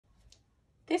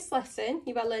This lesson,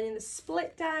 you are learning the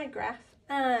split digraph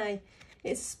I.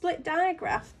 It's a split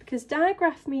digraph because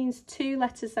digraph means two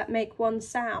letters that make one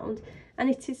sound, and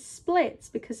it is split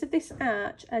because of this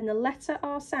arch, and the letter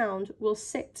or sound will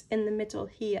sit in the middle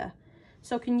here.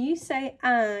 So can you say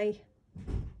I?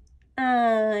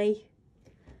 I.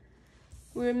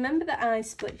 We remember the I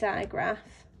split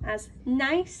digraph as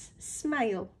nice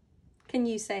smile. Can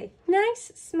you say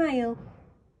nice smile?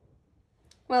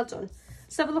 Well done.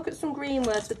 Let's have a look at some green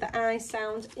words with the I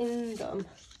sound in them.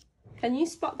 Can you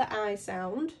spot the I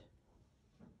sound?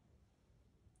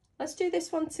 Let's do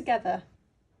this one together.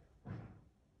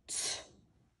 T,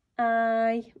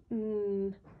 I,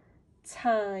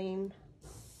 time.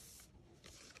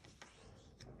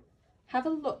 Have a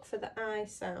look for the I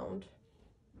sound.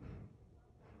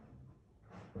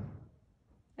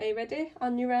 Are you ready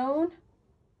on your own?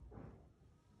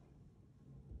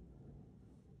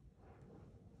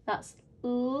 That's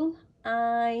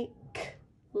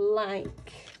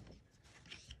like.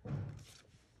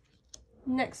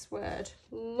 Next word,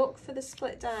 look for the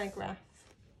split digraph.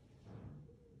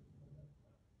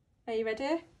 Are you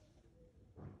ready?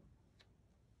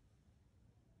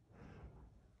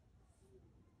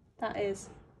 That is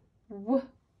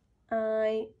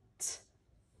white.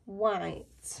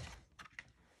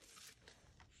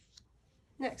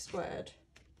 Next word.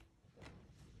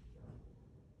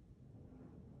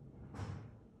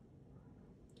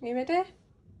 Are you ready?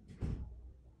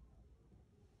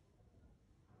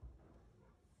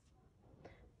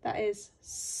 That is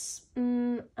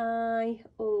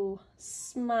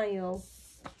smile.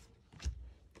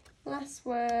 Last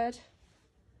word.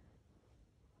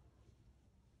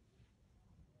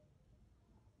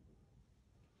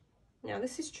 Now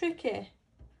this is tricky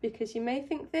because you may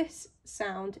think this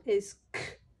sound is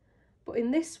k, but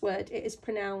in this word it is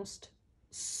pronounced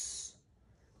s.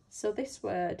 So this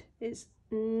word is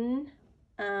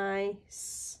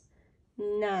nice.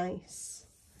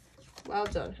 Well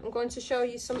done. I'm going to show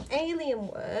you some alien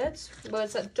words,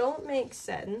 words that don't make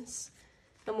sense,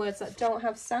 and words that don't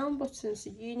have sound buttons. So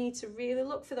you need to really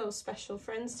look for those special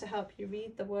friends to help you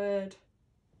read the word.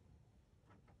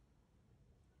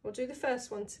 We'll do the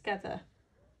first one together.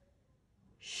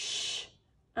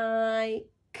 Shike.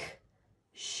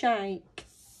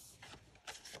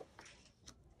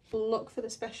 Look for the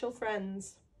special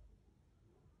friends.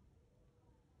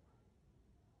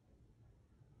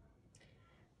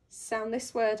 Sound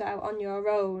this word out on your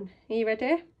own. Are you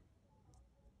ready?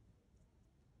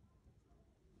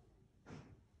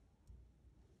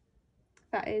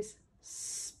 That is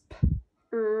sprile.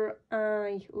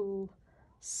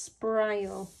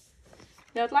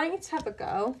 Now I'd like you to have a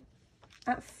go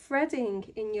at threading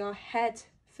in your head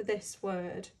for this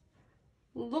word.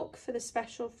 Look for the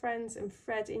special friends and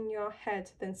thread in your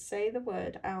head, then say the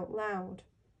word out loud.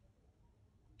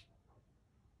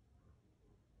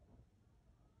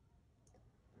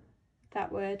 That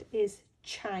word is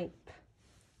chipe.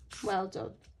 Well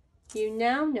done. You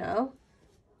now know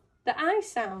the I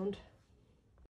sound.